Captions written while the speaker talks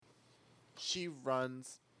She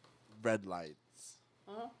runs red lights.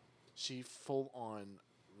 Uh-huh. She full on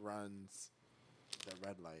runs the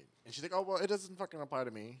red light. And she's like, oh, well, it doesn't fucking apply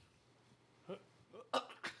to me.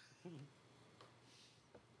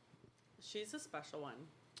 She's a special one.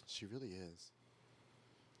 She really is.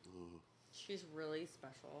 Ooh. She's really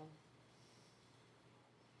special.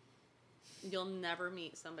 You'll never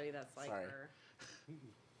meet somebody that's like her.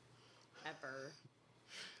 Ever.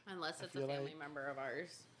 Unless it's a family member of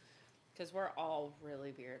ours. Because we're all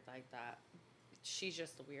really weird like that. She's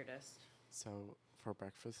just the weirdest. So, for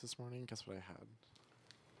breakfast this morning, guess what I had?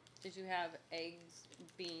 Did you have eggs,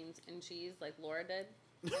 beans, and cheese like Laura did?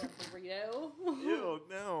 And a burrito? Ew,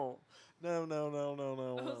 no. No.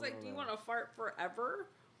 I was like, do you want to fart forever?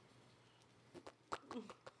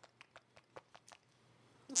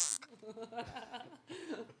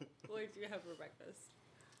 What did you have for breakfast?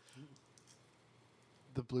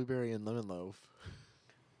 The blueberry and lemon loaf.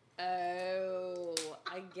 Oh,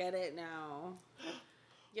 I get it now.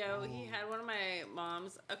 Yo, he had one of my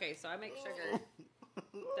mom's. Okay, so I make sugar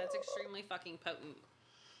that's extremely fucking potent.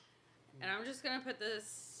 And I'm just going to put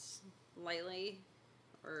this lightly,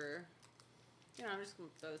 or, I'm just going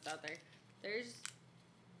to throw this out there. There's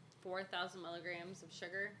 4,000 milligrams of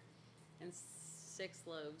sugar and 6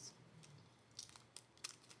 loaves.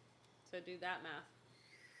 So do that math.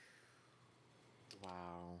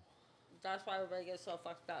 Wow. That's why everybody gets so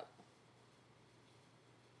fucked up.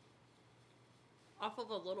 Off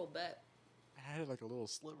of a little bit. I had like a little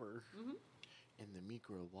sliver. Mm-hmm. In the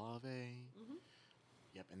microwave. Mm-hmm.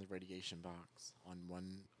 Yep, in the radiation box on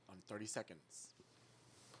 30 seconds.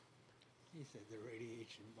 He said the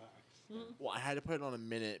radiation box. Mm-hmm. Well, I had to put it on a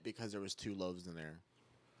minute because there was 2 loaves in there.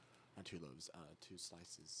 Not 2 loaves, 2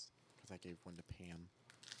 slices. Because I gave one to Pam.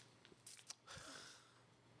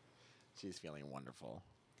 She's feeling wonderful.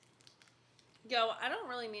 Yo, I don't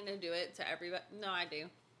really mean to do it to everybody. No, I do.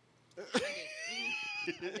 I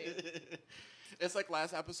do. Mm-hmm. I do. It's like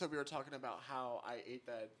last episode we were talking about how I ate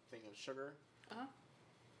that thing of sugar. Uh-huh.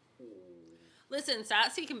 Listen,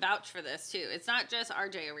 Sassy can vouch for this too. It's not just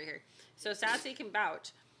RJ over here. So Sassy can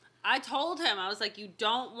vouch. I told him, I was like, you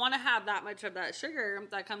don't want to have that much of that sugar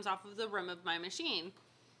that comes off of the rim of my machine,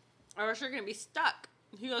 or else you're going to be stuck.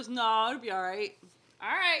 He goes, no, it'll be all right. All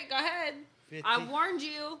right, go ahead. I warned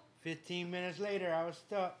you. 15 minutes later, I was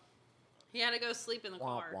stuck. He had to go sleep in the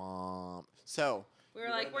car. Womp womp. So we were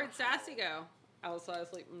like, where'd Sassy go? Outside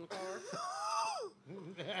asleep in the car.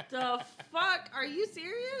 The fuck? Are you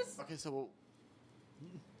serious? Okay, so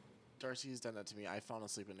Darcy's done that to me. I fallen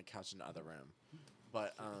asleep in the couch in the other room.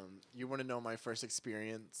 But you want to know my first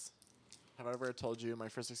experience? Have I ever told you my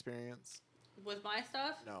first experience? With my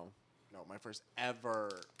stuff? No, my first ever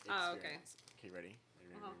experience. Oh, okay. Okay, ready?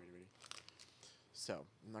 Ready. So,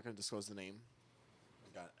 I'm not going to disclose the name.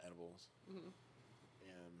 I got edibles. Mm-hmm.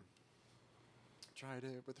 And tried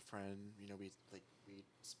it with a friend. We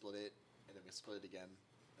split it, and then we split it again.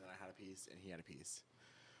 And then I had a piece, and he had a piece.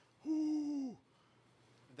 Woo!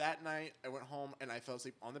 That night, I went home, and I fell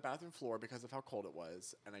asleep on the bathroom floor because of how cold it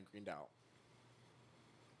was, and I greened out.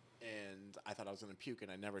 And I thought I was going to puke,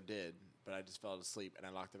 and I never did. But I just fell asleep, and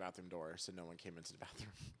I locked the bathroom door so no one came into the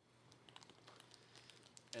bathroom.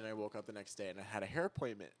 And I woke up the next day, and I had a hair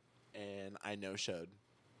appointment, and I no-showed.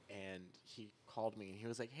 And he called me, and he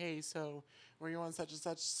was like, hey, so were you on such and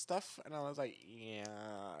such stuff? And I was like, yeah.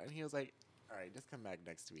 And he was like, all right, just come back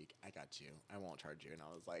next week. I got you. I won't charge you. And I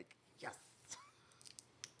was like, yes.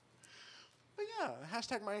 But yeah,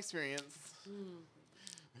 hashtag my experience.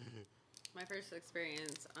 My first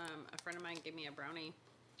experience, a friend of mine gave me a brownie.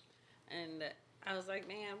 And I was like,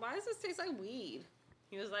 man, why does this taste like weed?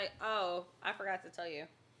 He was like, oh, I forgot to tell you.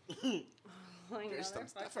 Like, there's some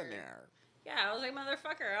stuff in there. Yeah, I was like,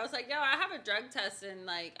 motherfucker. I was like, yo, I have a drug test in,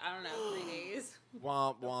 3 days.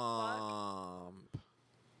 Womp womp.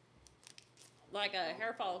 Like a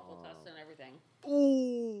hair follicle test and everything.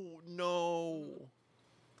 Ooh, no.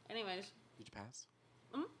 Anyways. Did you pass?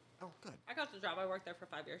 Mm-hmm. Oh, good. I got the job. I worked there for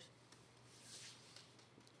 5 years.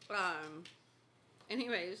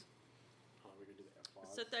 Anyways. Oh, we can do the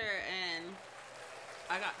F-box. Sit there and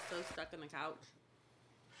I got so stuck in the couch.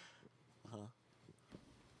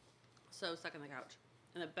 So stuck in the couch.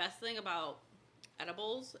 And the best thing about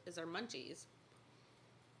edibles is they're munchies.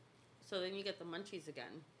 So then you get the munchies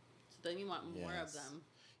again. So then you want more of them.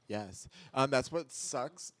 Yes. That's what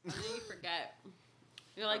sucks. And then you forget.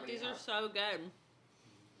 You're like, these are so good.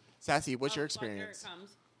 Sassy, what's your experience? Here it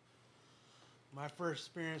comes. My first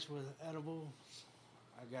experience with edibles,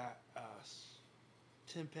 I got a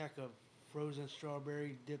 10-pack of frozen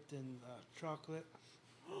strawberry dipped in chocolate.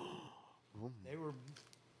 They were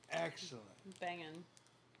excellent. Banging.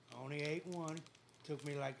 On only ate one. Took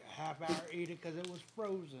me like a half hour to eat it because it was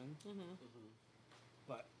frozen.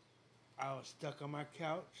 But I was stuck on my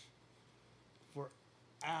couch for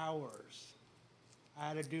hours. I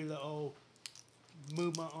had to do the old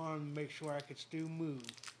move my arm, make sure I could still move.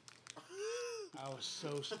 I was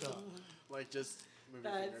so stuck. Like just move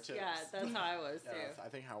your fingertips. Yeah, that's how I was Yeah, too. that's, I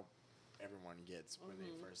think how everyone gets when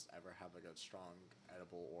they first ever have like a strong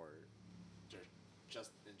edible or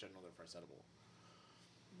just in general their first edible.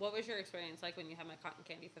 What was your experience like when you had my cotton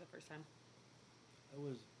candy for the first time? It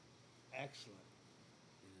was excellent.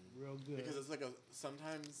 Real good. Because it's like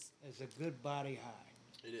sometimes It's a good body high.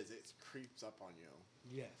 it is. It creeps up on you.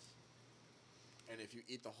 Yes. And if you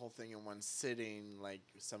eat the whole thing in one sitting, like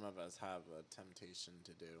some of us have a temptation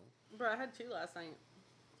to do. Bro, I had 2 last night.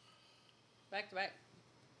 Back to back.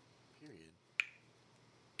 Period.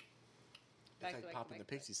 Back It's to like back popping to the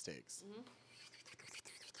pixie sticks.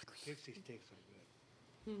 Pixie sticks are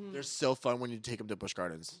good. They're so fun when you take them to Busch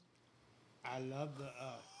Gardens. I love the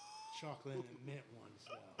chocolate and mint ones,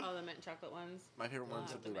 though. Oh, the mint chocolate ones. My favorite Wow.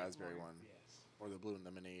 one's the The blue mint raspberry one. one. Yes. Or the blue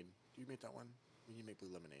lemonade. Do you make that one? We need to make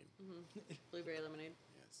blue lemonade. Blueberry lemonade.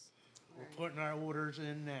 Yes. We're putting our orders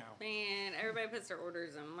in now. Man, everybody puts their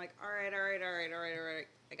orders in. I'm like, all right.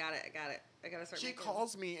 I got it. I got to start She making.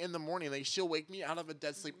 calls me in the morning. Like, she'll wake me out of a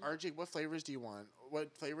dead sleep. RJ, what flavors do you want?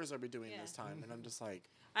 What flavors are we doing this time? And I'm just like...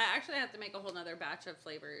 I actually have to make a whole nother batch of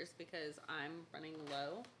flavors because I'm running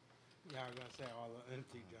low. Yeah, I was going to say all the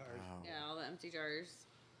empty jars. Wow. Yeah, all the empty jars.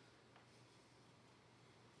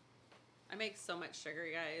 I make so much sugar,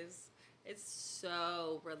 guys. It's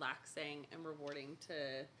so relaxing and rewarding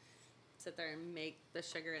to sit there and make the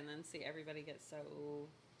sugar and then see everybody get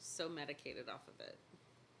so medicated off of it.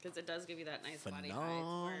 Because it does give you that nice body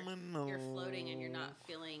high where you're floating and you're not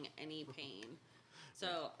feeling any pain.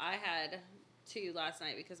 So I had 2 last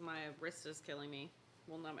night because my wrist is killing me.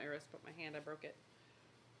 Well, not my wrist, but my hand. I broke it.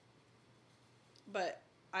 But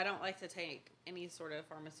I don't like to take any sort of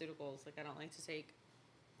pharmaceuticals. Like, I don't like to take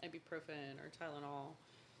ibuprofen or Tylenol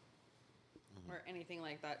or anything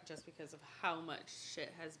like that just because of how much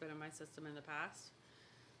shit has been in my system in the past.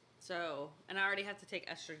 So, and I already have to take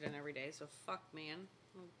estrogen every day, so fuck, man.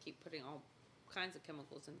 I'll keep putting all kinds of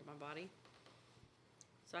chemicals into my body.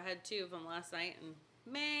 So I had 2 of them last night, and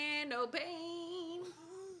man, no pain.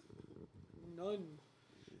 None.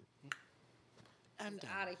 I'm It's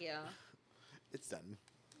done. out of here. It's done.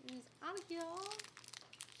 It's out of here.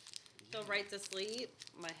 Feel right to sleep.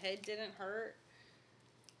 My head didn't hurt.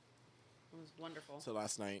 It was wonderful. So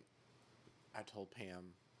last night, I told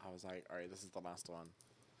Pam, I was like, all right, this is the last one.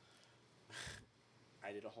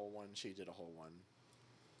 I did a whole one. She did a whole one.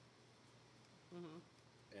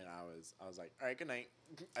 And I was like, all right, good night.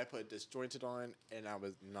 I put disjointed on, and I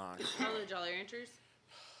was not. Oh, the Jolly Ranchers?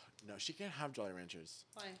 No, she can't have Jolly Ranchers.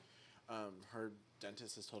 Why? Her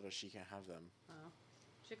dentist has told her she can't have them. Oh.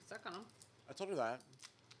 She could suck on them. I told her that.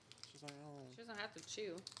 She's like, oh, She doesn't have to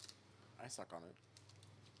chew. I suck on it.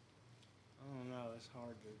 I don't know. It's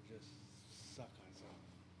hard to just suck on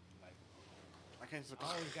something. Like, I can't suck.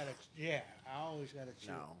 I always gotta. Yeah, I always gotta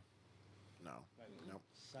chew. No. Like, Nope.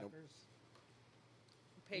 suckers.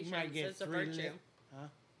 Patience, might get it's a 3 virtue. Huh?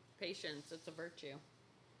 Patience, it's a virtue.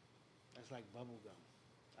 That's like bubble gum.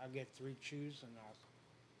 I'll get 3 chews and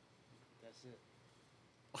that's it.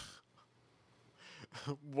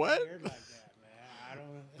 What? Weird like that, man. I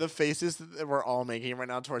don't. The faces that we're all making right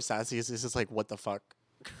now towards Sassy is just like, what the fuck?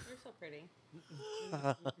 You're so pretty.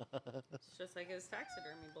 It's just like his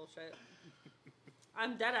taxidermy bullshit.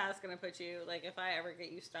 I'm dead ass gonna put you, like, if I ever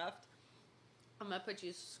get you stuffed, I'm gonna put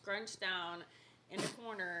you scrunched down in a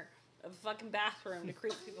corner of a fucking bathroom to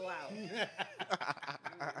creep people out.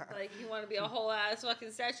 Like, you want to be a whole ass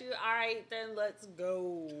fucking statue? All right, then let's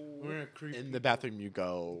go. We're gonna creep. In the bathroom you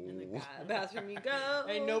go. In the bathroom you go.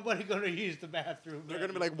 Ain't nobody gonna use the bathroom. They're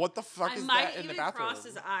gonna be like, what the fuck I is might that in the even bathroom? cross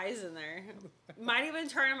his eyes in there. Might even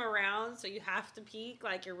turn him around so you have to peek,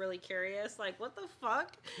 like you're really curious. Like, what the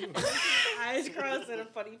fuck? And then his eyes crossed in a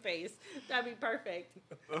funny face. That'd be perfect.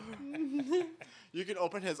 You can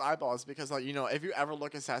open his eyeballs because, like, you know, if you ever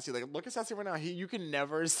look at Sassy, like, look at Sassy right now, you can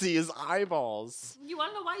never see his eyeballs. You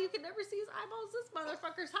want to know why you can never see his eyeballs? This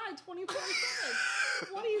motherfucker's high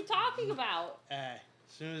 24/7. What are you talking about? As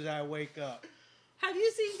soon as I wake up. Have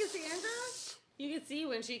you seen Cassandra? You can see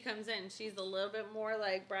when she comes in. She's a little bit more,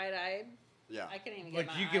 like, bright-eyed. Yeah. I can't even get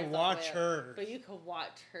But my you eyes can all the watch way up. hers. But you can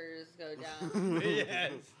watch hers go down.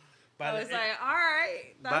 Yes. I was like, all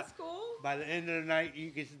right, that's cool. By the end of the night, you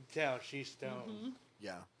can tell she's stoned.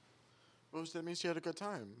 Yeah. Well, that means she had a good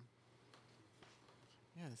time.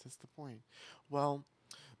 Yes, that's the point. Well,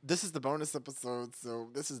 this is the bonus episode, so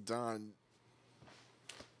this is done.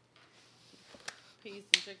 Peace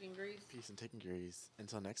and chicken grease. Peace and chicken grease.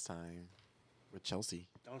 Until next time, with Chelsey.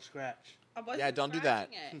 Don't scratch. I wasn't Yeah, don't do that.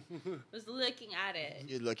 scratching it. I was looking at it.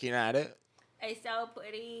 You're looking at it. It's so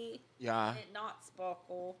pretty. Yeah. It not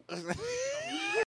sparkle.